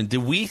more question?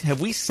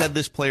 Have we said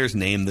this player's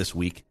name this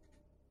week?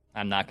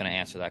 I'm not going to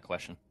answer that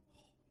question.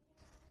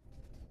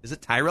 Is it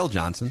Tyrell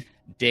Johnson?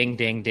 Ding,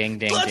 ding, ding,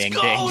 ding, Let's ding,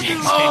 go, ding, dude.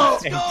 ding,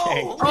 Let's ding,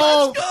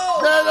 go. ding.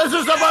 This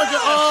is a bunch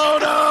of. Oh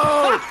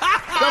no!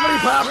 Somebody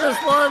pop this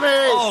for me.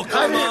 Oh,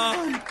 come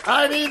on.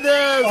 I need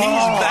this. He's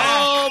back.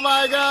 Oh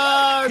my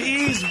God.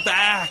 He's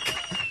back.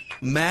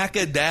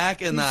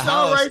 Macadac in the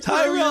saw house. right through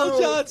Tyrell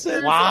you.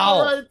 Johnson.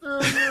 Wow. Right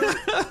through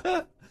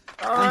you.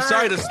 All I'm right.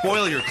 sorry to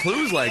spoil your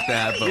clues like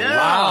that, but Yeah.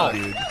 wow,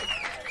 dude.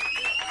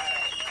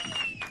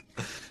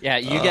 Yeah,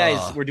 you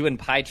guys were doing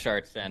pie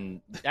charts,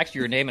 and actually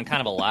you were naming kind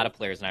of a lot of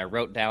players, and I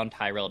wrote down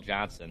Tyrell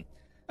Johnson.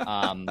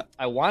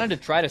 I wanted to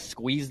try to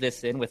squeeze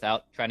this in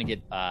without trying to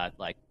get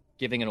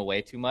giving it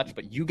away too much,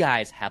 but you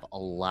guys have a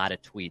lot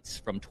of tweets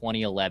from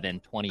 2011,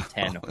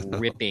 2010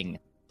 ripping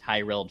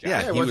Tyrell Johnson. Yeah,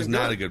 it he was wasn't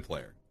not good. a good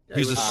player. Yeah,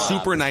 he was he a was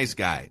super nice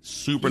guy.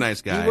 Super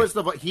nice guy.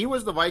 He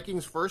was the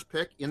Vikings' first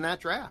pick in that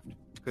draft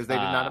because they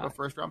did not have a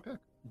first round pick.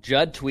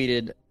 Judd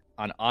tweeted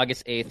on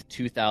August 8th,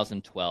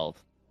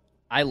 2012,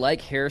 I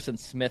like Harrison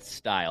Smith's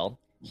style.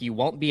 He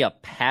won't be a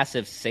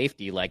passive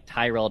safety like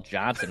Tyrell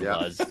Johnson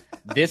was.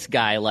 This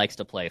guy likes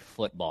to play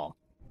football.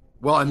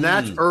 Well, and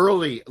that's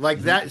early. Like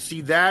that.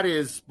 See, that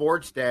is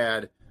sports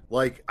dad,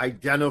 like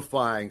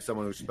identifying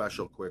someone who's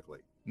special quickly.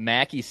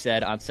 Mackey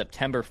said on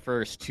September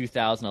 1st,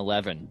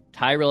 2011,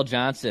 Tyrell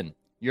Johnson,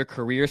 your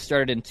career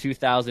started in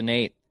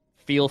 2008.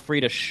 Feel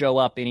free to show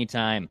up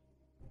anytime.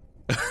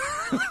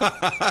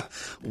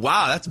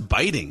 Wow, that's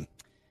biting.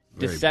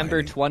 Very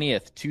December biting.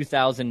 20th,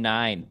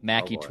 2009,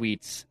 Mackey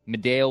tweets,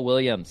 Medeo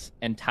Williams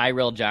and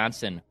Tyrell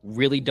Johnson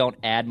really don't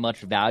add much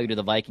value to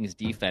the Vikings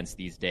defense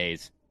these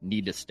days.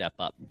 Need to step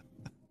up.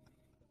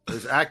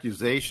 There's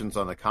accusations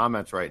on the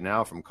comments right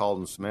now from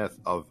Calden Smith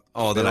of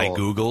that I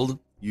Googled?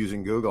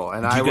 using Google.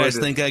 And Do you guys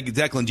think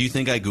Declan, do you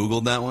think I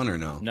Googled that one or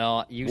no?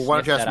 No, you Well, why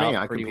don't you sniffed ask that me?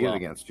 out I pretty compete well.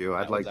 against you.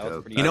 I'd That like was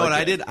to. pretty You know well. what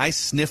I did? I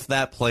sniffed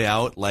that play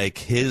out like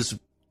his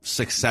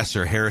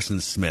successor,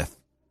 Harrison Smith,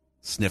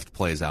 sniffed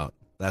plays out.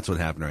 That's what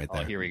happened right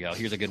there. Oh, here we go.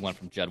 Here's a good one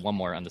from Judd. One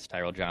more on this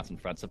Tyrell Johnson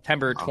front.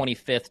 September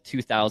 25th,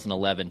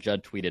 2011,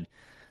 Judd tweeted,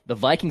 the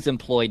Vikings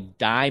employed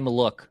dime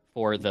look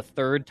for the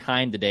third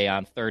time today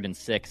on 3rd and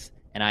 6,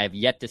 and I have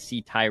yet to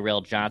see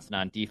Tyrell Johnson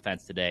on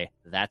defense today.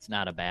 That's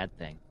not a bad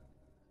thing.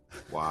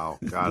 Wow,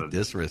 God,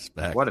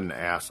 Disrespect. what an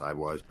ass I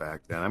was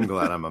back then. I'm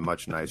glad I'm a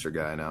much nicer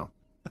guy now.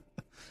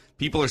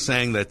 People are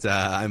saying that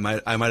I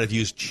might have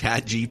used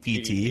Chat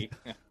GPT.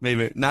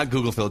 Maybe not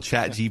Google Phil.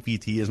 Chat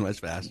GPT is much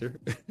faster.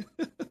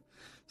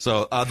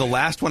 So the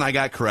last one I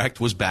got correct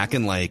was back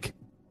in like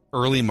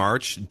early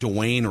March,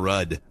 Dwayne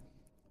Rudd.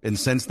 And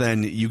since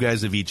then, you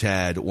guys have each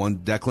had one.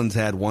 Declan's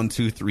had 1,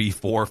 2, 3,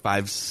 4,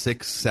 5,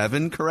 6,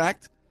 7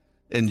 correct,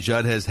 and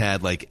Judd has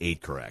had like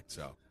 8 correct.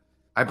 So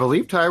I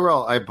believe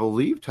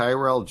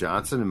Tyrell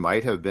Johnson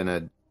might have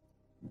been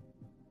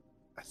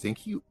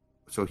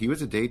he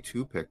was a day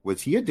 2 pick.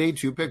 Was he a day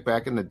 2 pick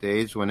back in the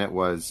days when it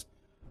was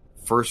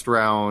first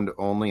round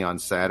only on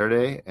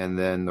Saturday and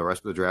then the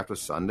rest of the draft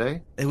was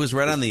Sunday? it was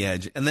right on the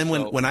edge. And then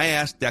when I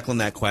asked Declan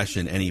that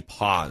question and he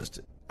paused,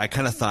 I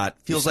kind of thought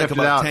feels like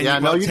about 10, you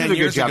about did 10 a good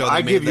years job. ago.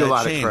 I they give made you a that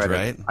lot change, of credit.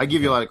 right? I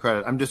give you a lot of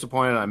credit. I'm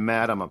disappointed. I'm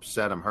mad. I'm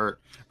upset. I'm hurt.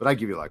 But I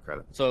give you a lot of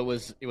credit. So it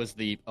was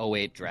the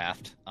 08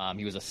 draft.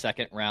 He was a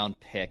second-round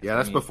pick. Yeah,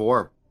 that's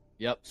before.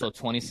 Yep, so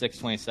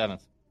 26th,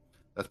 27th.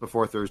 That's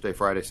before Thursday,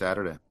 Friday,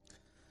 Saturday.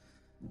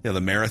 Yeah,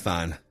 the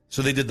marathon.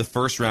 So they did the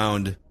first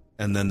round,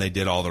 and then they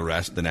did all the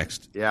rest the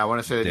next. Yeah, I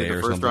want to say they day did or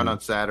the first something. round on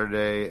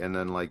Saturday and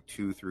then like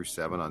 2 through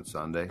 7 on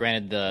Sunday.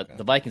 Granted,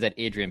 the Vikings had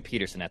Adrian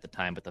Peterson at the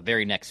time, but the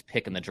very next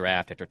pick in the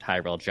draft after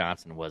Tyrell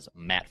Johnson was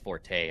Matt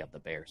Forte of the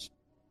Bears.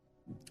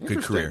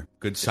 Good career.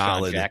 Good, Deshaun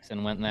solid.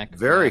 Jackson went in that.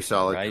 Very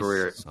solid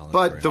career. Solid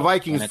But career. the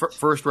Vikings'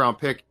 first round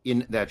pick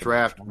in that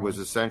draft was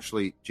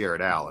essentially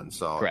Jared Allen.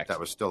 So Correct. that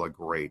was still a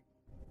great.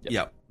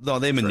 Yeah, though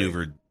they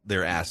maneuvered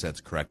their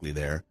assets correctly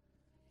there.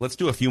 Let's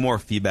do a few more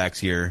feedbacks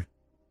here.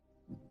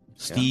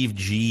 Steve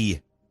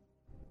G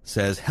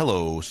says,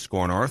 hello,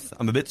 Score North.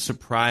 I'm a bit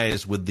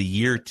surprised with the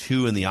year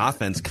 2 in the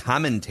offense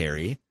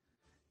commentary,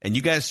 and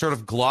you guys sort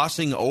of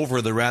glossing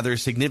over the rather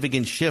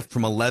significant shift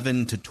from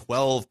 11 to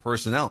 12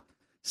 personnel.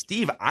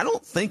 Steve, I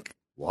don't think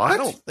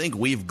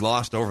we've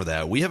glossed over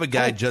that. We have a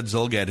guy, Judd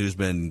Zulgad, who's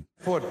been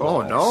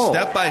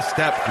step by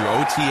step through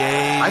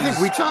OTAs.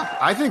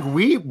 I think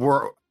we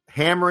were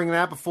hammering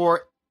that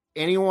before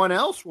anyone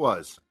else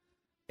was.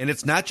 And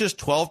it's not just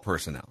 12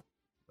 personnel.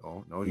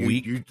 Oh no,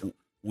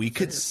 we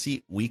could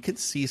see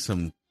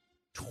some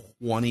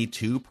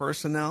 22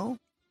 personnel.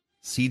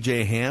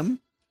 CJ Ham.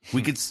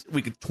 We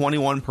could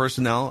 21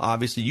 personnel.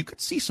 Obviously, you could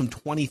see some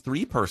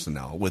 23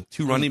 personnel with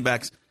 2 running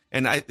backs.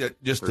 And I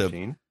just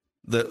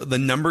the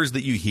numbers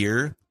that you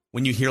hear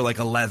when you hear like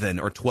 11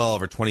 or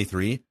 12 or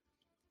 23.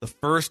 The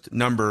first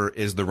number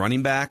is the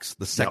running backs.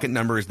 The second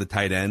number is the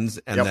tight ends,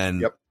 and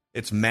then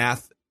it's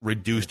math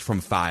reduced from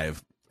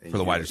 5 for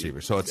the wide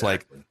receivers. So it's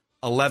like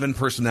 11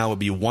 personnel would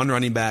be 1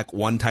 running back,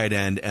 1 tight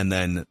end, and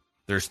then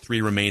there's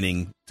 3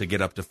 remaining to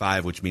get up to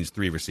 5, which means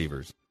 3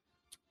 receivers.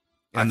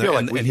 I feel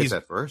like we hit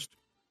that first.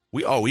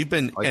 We've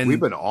been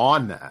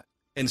on that.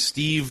 And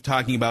Steve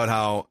talking about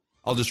how,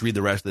 I'll just read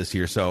the rest of this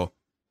here. So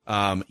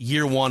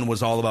year 1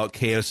 was all about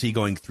KOC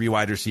going 3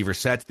 wide receiver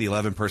sets, the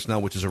 11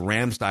 personnel, which is a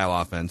Ram style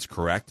offense,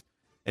 correct?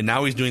 And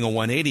now he's doing a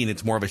 180, and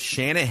it's more of a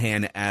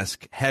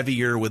Shanahan-esque,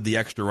 heavier with the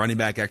extra running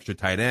back, extra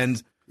tight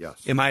ends.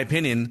 Yes. In my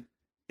opinion,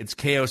 it's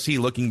KOC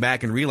looking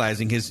back and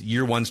realizing his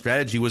year 1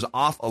 strategy was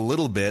off a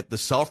little bit. The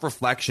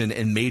self-reflection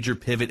and major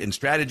pivot in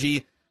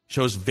strategy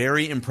shows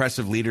very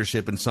impressive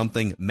leadership and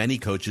something many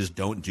coaches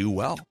don't do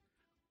well.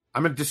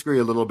 I'm going to disagree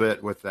a little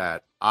bit with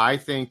that. I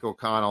think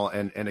O'Connell,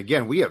 and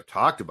again, we have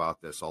talked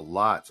about this a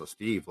lot. So,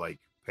 Steve, like,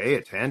 pay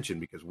attention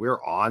because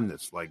we're on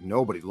this. Like,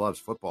 nobody loves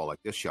football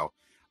like this show.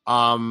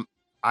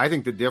 I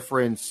think the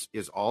difference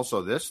is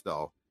also this,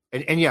 though.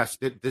 And yes,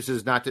 this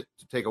is not to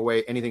take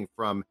away anything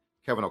from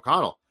Kevin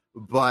O'Connell,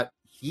 but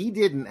he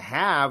didn't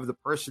have the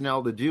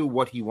personnel to do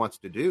what he wants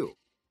to do.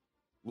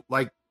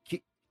 Like,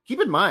 keep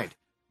in mind,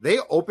 they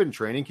opened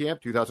training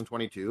camp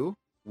 2022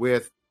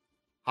 with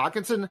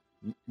Hawkinson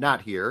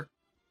not here,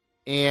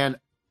 and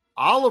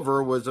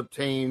Oliver was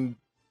obtained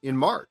in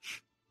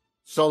March.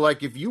 So,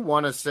 like, if you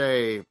want to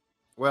say,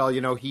 well,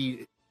 you know,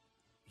 he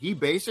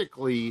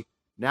basically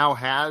now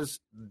has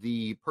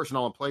the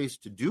personnel in place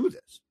to do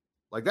this.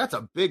 Like, that's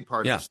a big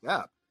part of the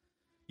step.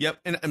 Yep,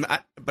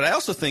 but I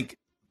also think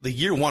the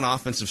year 1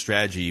 offensive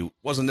strategy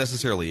wasn't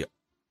necessarily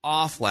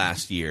off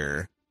last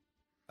year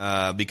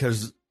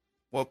because,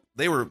 well,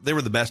 they were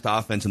the best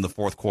offense in the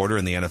fourth quarter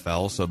in the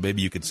NFL. So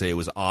maybe you could say it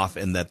was off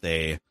in that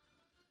they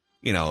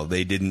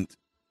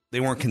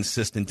weren't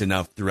consistent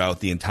enough throughout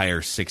the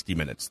entire 60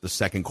 minutes. The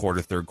second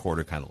quarter, third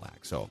quarter kind of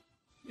lagged. So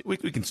we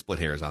can split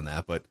hairs on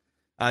that. But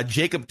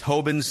Jacob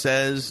Tobin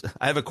says,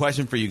 I have a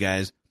question for you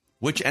guys.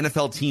 Which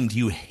NFL team do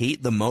you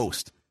hate the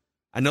most?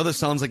 I know this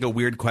sounds like a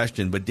weird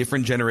question, but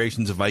different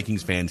generations of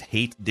Vikings fans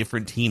hate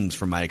different teams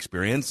from my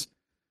experience.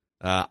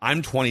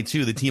 I'm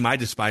 22. The team I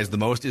despise the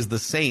most is the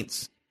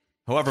Saints.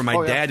 However,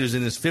 my dad, who's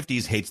in his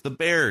 50s, hates the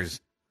Bears.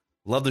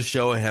 Love the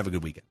show and have a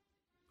good weekend.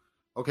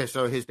 Okay,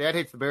 so his dad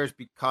hates the Bears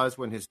because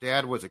when his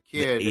dad was a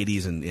kid, the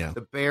 80s and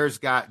the Bears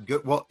got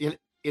good. Well,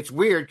 it's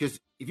weird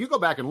because if you go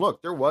back and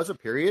look, there was a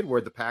period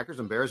where the Packers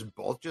and Bears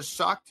both just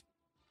sucked.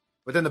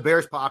 But then the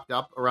Bears popped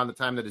up around the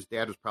time that his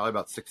dad was probably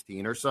about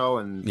 16 or so.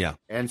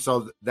 And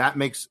so that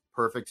makes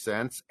perfect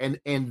sense. And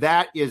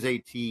that is a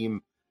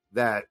team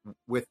that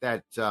with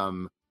that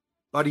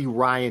Buddy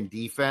Ryan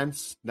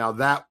defense, now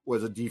that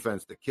was a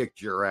defense that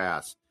kicked your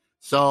ass.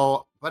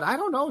 So, but I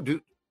don't know,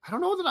 dude. I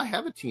don't know that I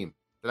have a team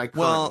that I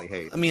currently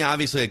hate. I mean,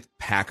 obviously, like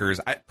Packers.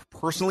 I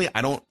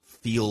don't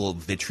feel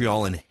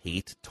vitriol and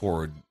hate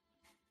toward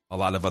a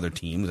lot of other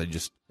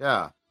teams.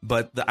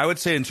 But I would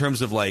say in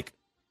terms of like,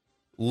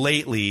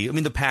 lately, I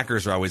mean, the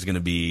Packers are always going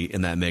to be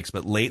in that mix,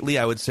 but lately,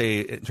 I would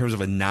say in terms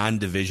of a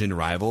non-division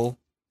rival,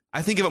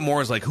 I think of it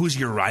more as like, who's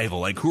your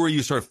rival? Like, who are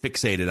you sort of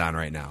fixated on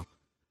right now?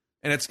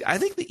 And I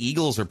think the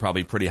Eagles are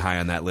probably pretty high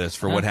on that list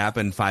for what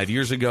happened 5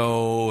 years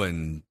ago,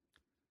 and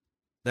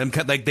them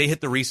like they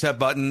hit the reset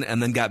button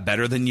and then got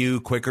better than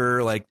you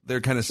quicker. Like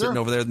they're kind of sitting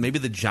over there. Maybe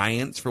the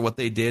Giants for what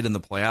they did in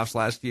the playoffs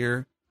last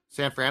year.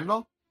 San Fran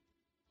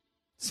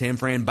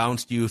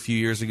bounced you a few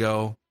years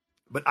ago,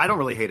 but I don't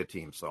really hate a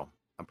team, so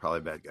I'm probably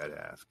a bad guy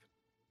to ask.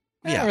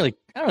 I don't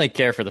really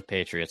care for the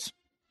Patriots.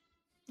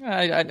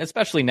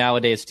 Especially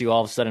nowadays, too.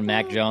 All of a sudden,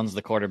 Mac Jones,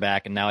 the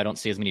quarterback, and now I don't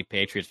see as many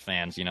Patriots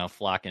fans,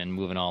 flocking and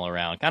moving all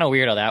around. Kind of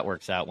weird how that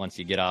works out once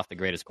you get off the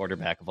greatest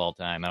quarterback of all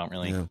time. I don't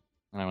really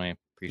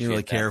appreciate. You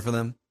really care for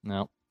them?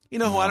 No. You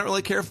know who I don't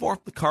really care for?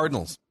 The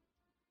Cardinals.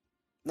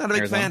 Not a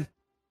big fan.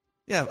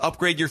 Yeah,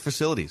 upgrade your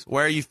facilities.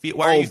 Why are you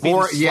feeding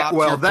slops to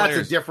your that's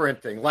players? A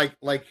different thing.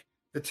 Like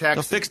The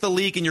Texans. So fix the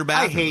leak in your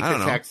bathroom. I hate don't the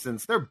know.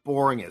 Texans. They're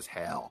boring as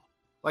hell.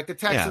 Like the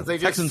Texans, they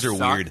just Texans are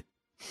suck. weird.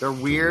 They're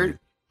weird.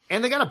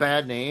 And they got a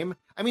bad name.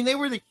 I mean, they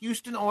were the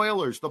Houston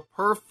Oilers, the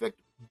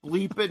perfect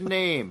bleeping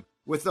name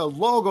with a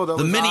logo that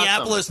the was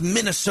Minneapolis awesome.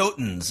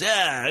 Minnesotans.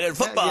 Yeah,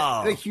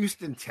 football. The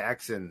Houston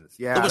Texans.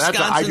 Yeah, The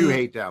Wisconsin, I do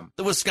hate them.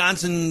 The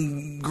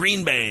Wisconsin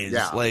Green Bays.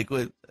 Yeah. Like,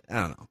 I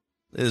don't know.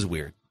 It is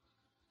weird.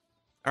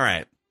 All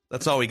right.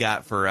 That's all we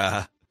got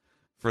for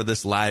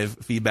this live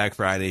Feedback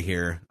Friday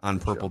here on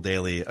Purple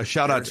Daily. A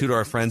shout out to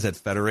our friends at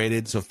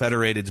Federated. So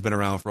Federated's been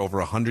around for over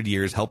 100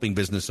 years, helping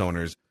business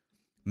owners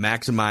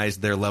maximize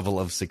their level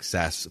of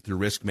success through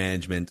risk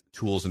management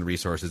tools and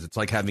resources. It's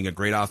like having a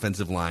great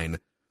offensive line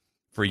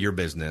for your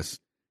business.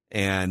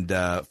 And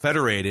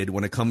Federated,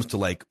 when it comes to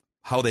like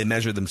how they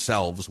measure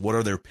themselves, what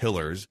are their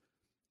pillars?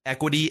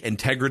 Equity,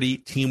 integrity,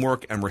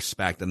 teamwork, and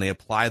respect. And they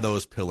apply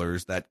those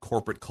pillars, that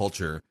corporate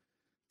culture,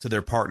 to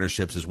their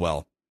partnerships as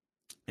well.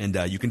 And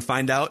you can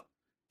find out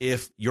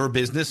if your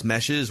business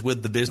meshes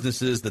with the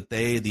businesses the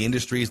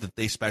industries that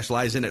they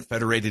specialize in at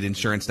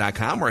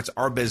federatedinsurance.com, where it's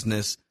our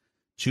business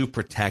to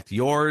protect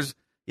yours.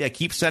 Yeah,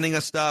 keep sending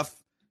us stuff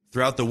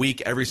throughout the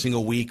week, every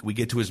single week. We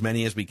get to as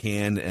many as we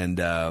can.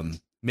 And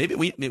maybe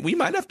we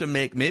might have to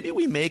make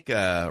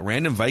a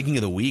random Viking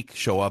of the week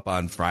show up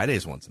on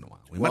Fridays once in a while.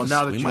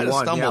 Now that you won,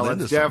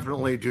 let's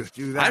definitely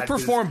do that. I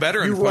perform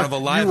better in front of a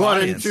live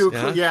audience.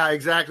 Yeah,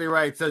 exactly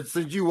right. So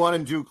since you won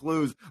in 2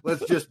 clues,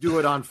 let's just do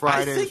it on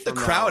Fridays. I think the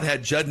crowd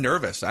had Judd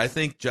nervous. I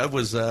think Judd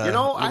was I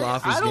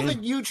don't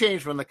think you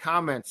changed from the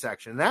comment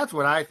section. That's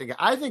what I think.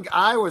 I think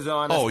I was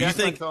on. Oh, you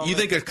think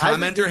a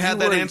commenter had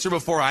that answer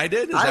before I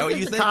did? Is that what you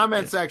think? The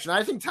comment section.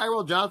 I think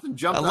Tyrell Johnson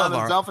jumped on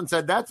himself and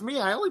said, "That's me.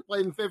 I only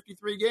played in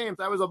 53 games.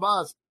 I was a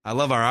bust." I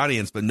love our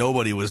audience, but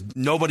nobody was.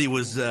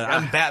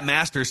 I'm Bat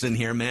Masterson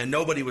here, man.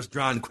 Nobody was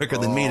drawn quicker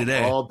than me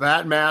today. Oh,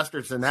 Bat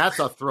Masterson, that's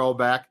a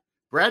throwback.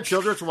 Brad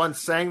Childress once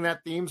sang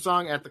that theme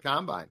song at the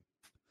Combine.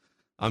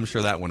 I'm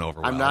sure that went over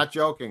well. I'm not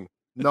joking.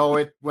 No,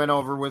 it went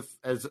over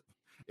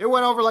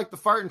like the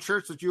fart in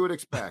church that you would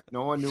expect.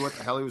 No one knew what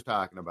the hell he was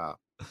talking about.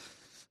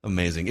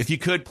 Amazing. If you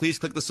could, please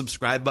click the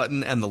subscribe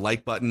button and the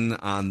like button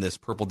on this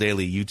Purple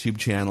Daily YouTube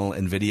channel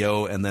and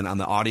video. And then on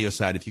the audio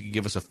side, if you could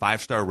give us a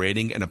 5-star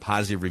rating and a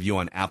positive review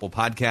on Apple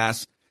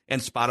Podcasts.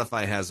 And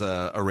Spotify has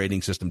a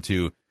rating system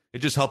too. It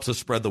just helps us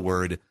spread the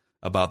word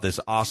about this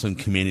awesome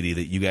community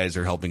that you guys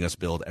are helping us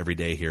build every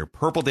day here.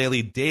 Purple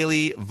Daily,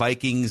 daily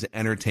Vikings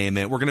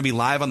entertainment. We're going to be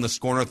live on the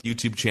Score North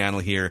YouTube channel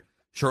here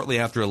shortly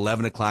after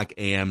 11 o'clock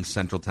a.m.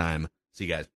 Central Time. See you guys.